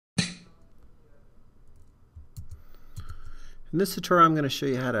In this tutorial, I'm going to show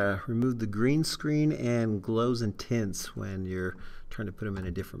you how to remove the green screen and glows and tints when you're trying to put them in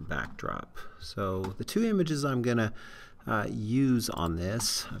a different backdrop. So the two images I'm going to use on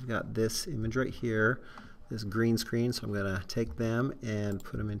this, I've got this image right here, this green screen, so I'm going to take them and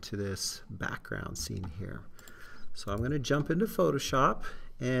put them into this background scene here. So I'm going to jump into Photoshop,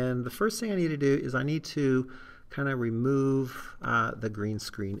 and the first thing I need to do is I need to kind of remove the green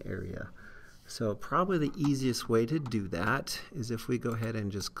screen area. So probably the easiest way to do that is if we go ahead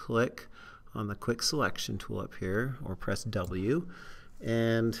and just click on the quick selection tool up here, or press W.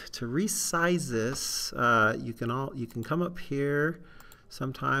 And to resize this, you can come up here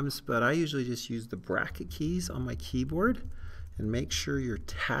sometimes, but I usually just use the bracket keys on my keyboard and make sure your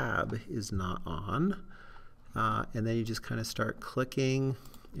tab is not on. And then you just kind of start clicking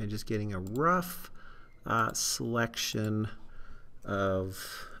and just getting a rough selection of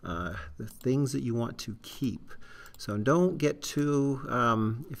the things that you want to keep. So don't get too,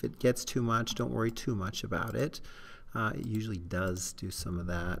 if it gets too much, don't worry too much about it. It usually does do some of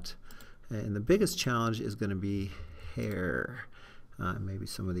that. And the biggest challenge is going to be hair, maybe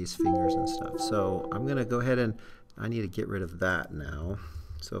some of these fingers and stuff. So I'm going to go ahead and I need to get rid of that now.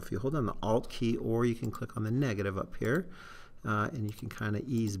 So if you hold on the Alt key, or you can click on the negative up here, and you can kind of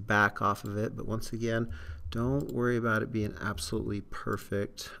ease back off of it. But once again, don't worry about it being absolutely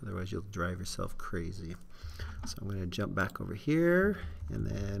perfect, otherwise you'll drive yourself crazy. So I'm going to jump back over here and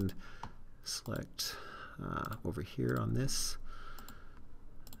then select over here on this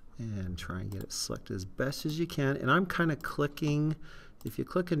and try and get it selected as best as you can. And I'm kind of clicking. If you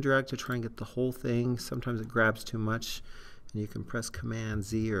click and drag to try and get the whole thing, sometimes it grabs too much, and you can press Command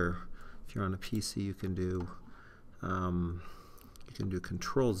Z, or if you're on a PC you can do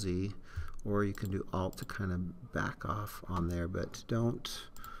Control Z, or you can do Alt to kind of back off on there, but don't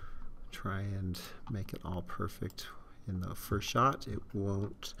try and make it all perfect in the first shot. It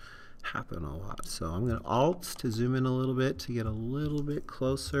won't happen a lot. So I'm going to Alt to zoom in a little bit to get a little bit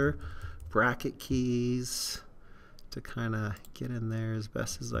closer, bracket keys to kind of get in there as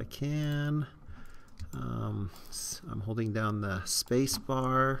best as I can. I'm holding down the space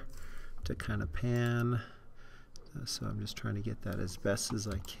bar to kind of pan. So I'm just trying to get that as best as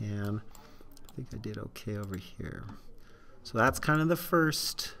I can. I think I did okay over here. So that's kind of the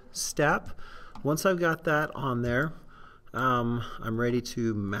first step. Once I've got that on there, I'm ready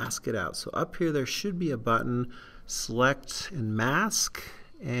to mask it out. So up here there should be a button, Select and Mask,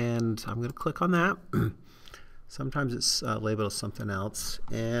 and I'm going to click on that. Sometimes it's labeled as something else.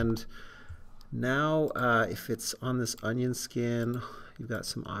 And now if it's on this onion skin, you've got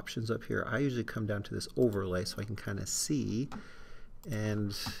some options up here. I usually come down to this overlay so I can kind of see,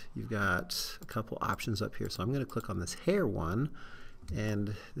 and you've got a couple options up here. So I'm going to click on this hair one,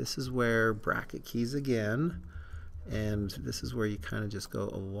 and this is where bracket keys again, and this is where you kind of just go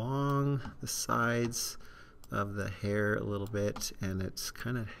along the sides of the hair a little bit, and it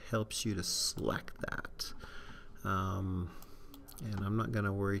kind of helps you to select that. And I'm not going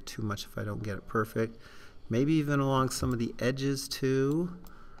to worry too much if I don't get it perfect. Maybe even along some of the edges too.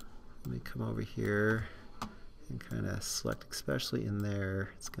 Let me come over here and kind of select, especially in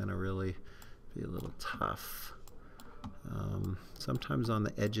there. It's going to really be a little tough. Sometimes on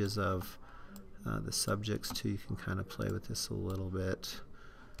the edges of the subjects too, you can kind of play with this a little bit,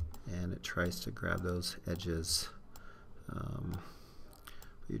 and it tries to grab those edges.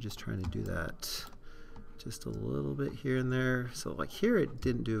 You're just trying to do that just a little bit here and there. So like here it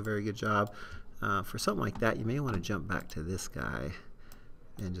didn't do a very good job. For something like that, you may want to jump back to this guy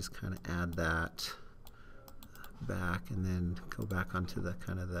and just kind of add that back, and then go back onto the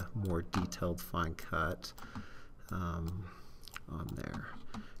kind of the more detailed fine cut on there.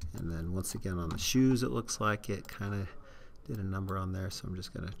 And then once again on the shoes, it looks like it kind of did a number on there, so I'm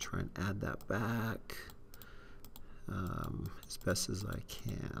just going to try and add that back as best as I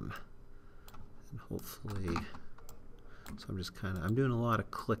can. And hopefully, so I'm just kind of, I'm doing a lot of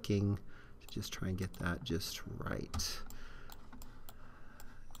clicking to just try and get that just right.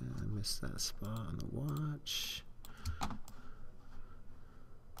 And I missed that spot on the watch.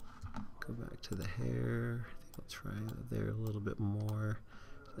 Go back to the hair. I think I'll try there a little bit more.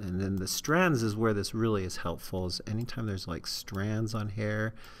 And then the strands is where this really is helpful. Is anytime there's like strands on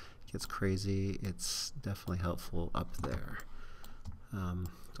hair, it gets crazy. It's definitely helpful up there.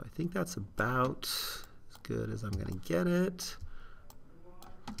 So I think that's about as good as I'm going to get it.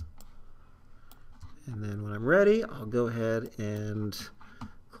 And then when I'm ready, I'll go ahead and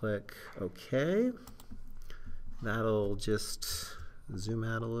click OK. That'll just zoom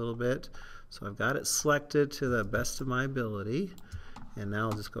out a little bit. So I've got it selected to the best of my ability. And now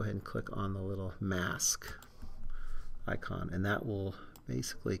I'll just go ahead and click on the little mask icon, and that will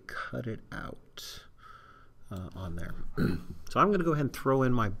basically cut it out on there. So I'm going to go ahead and throw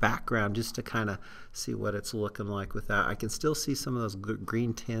in my background just to kind of see what it's looking like with that. I can still see some of those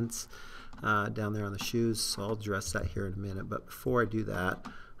green tints down there on the shoes, so I'll address that here in a minute. But before I do that,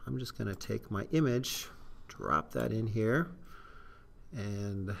 I'm just going to take my image, drop that in here,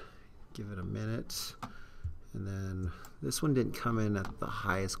 and give it a minute. And then this one didn't come in at the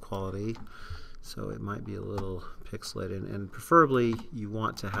highest quality, so it might be a little pixelated, and preferably you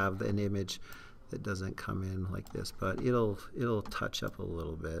want to have an image that doesn't come in like this, but it'll touch up a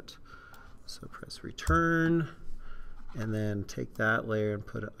little bit. So press return, and then take that layer and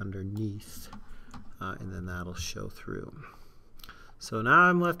put it underneath, and then that'll show through. So now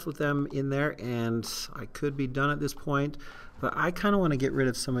I'm left with them in there, and I could be done at this point, but I kind of want to get rid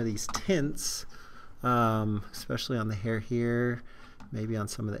of some of these tints, especially on the hair here, maybe on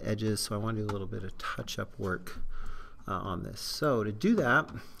some of the edges, so I want to do a little bit of touch-up work on this. So to do that,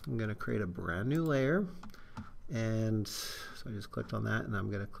 I'm going to create a brand new layer, and so I just clicked on that, and I'm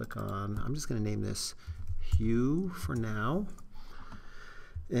going to click on, I'm just going to name this hue for now.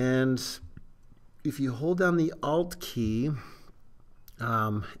 And if you hold down the Alt key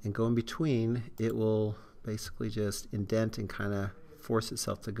and go in between, it will basically just indent and kind of force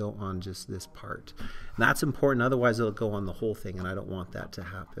itself to go on just this part. And that's important, otherwise it'll go on the whole thing, and I don't want that to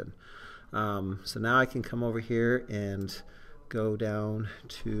happen. So now I can come over here and go down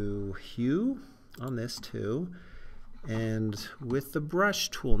to hue on this too, and with the brush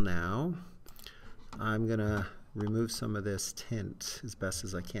tool now I'm gonna remove some of this tint as best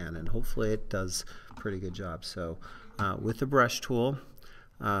as I can, and hopefully it does a pretty good job. So with the brush tool,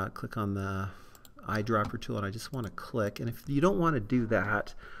 click on the eyedropper tool, and I just want to click, and if you don't want to do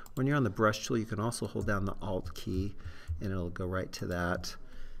that, when you're on the brush tool you can also hold down the Alt key and it'll go right to that.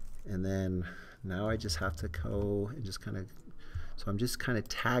 And then now I just have to go and just kind of, so I'm just kind of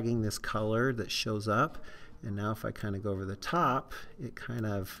tagging this color that shows up, and now if I kind of go over the top, it kind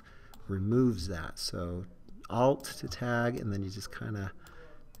of removes that. So Alt to tag, and then you just kind of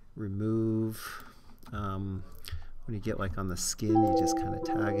remove, when you get like on the skin, you just kind of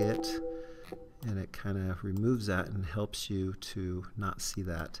tag it, and it kind of removes that and helps you to not see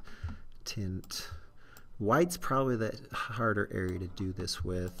that tint. White's probably the harder area to do this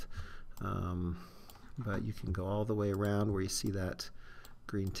with, but you can go all the way around where you see that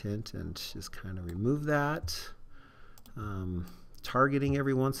green tint and just kind of remove that. Targeting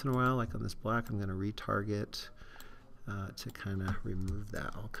every once in a while, like on this black, I'm going to retarget to kind of remove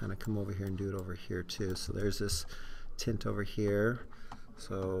that. I'll kind of come over here and do it over here too. So there's this tint over here.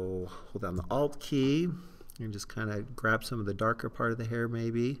 So hold down the Alt key and just kind of grab some of the darker part of the hair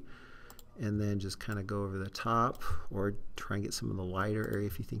maybe, and then just kind of go over the top, or try and get some of the lighter area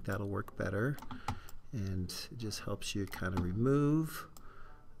if you think that'll work better. And it just helps you kind of remove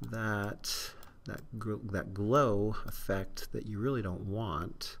that glow effect that you really don't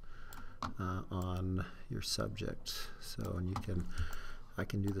want on your subject. So, and I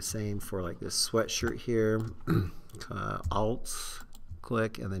can do the same for like this sweatshirt here. Alt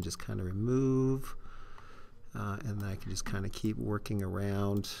click and then just kind of remove, and then I can just kind of keep working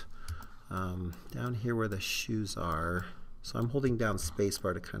around down here where the shoes are. So I'm holding down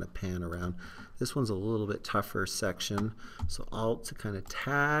spacebar to kind of pan around. This one's a little bit tougher section, so Alt to kind of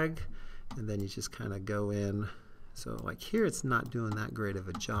tag, and then you just kind of go in. So like here it's not doing that great of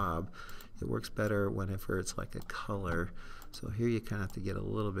a job. It works better whenever it's like a color. So here you kind of have to get a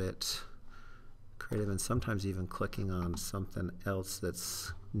little bit creative, and sometimes even clicking on something else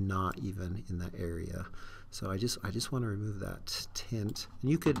that's not even in that area. So I just want to remove that tint,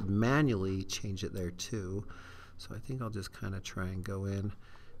 and you could manually change it there too. So I think I'll just kind of try and go in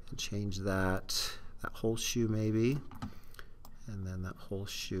and change that whole shoe maybe, and then that whole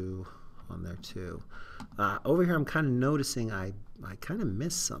shoe on there too. Over here I'm kind of noticing I kind of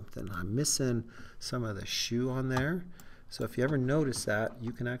missed something. I'm missing some of the shoe on there. So if you ever notice that,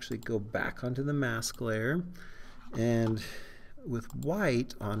 you can actually go back onto the mask layer, and with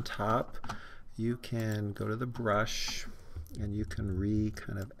white on top, you can go to the brush and you can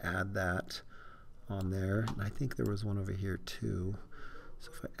kind of add that on there. And I think there was one over here too.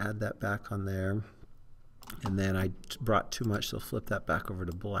 So if I add that back on there, and then I brought too much, so flip that back over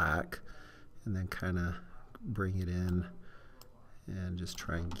to black, and then kind of bring it in and just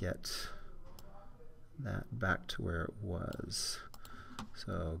try and get that back to where it was.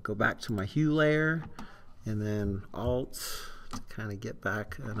 So go back to my hue layer, and then Alt to kind of get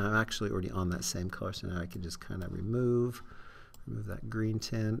back, and I'm actually already on that same color, so now I can just kind of remove that green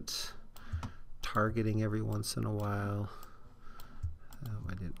tint, targeting every once in a while. Oh,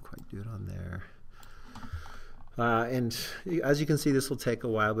 I didn't quite do it on there. And as you can see, this will take a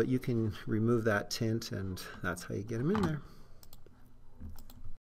while, but you can remove that tint, and that's how you get them in there.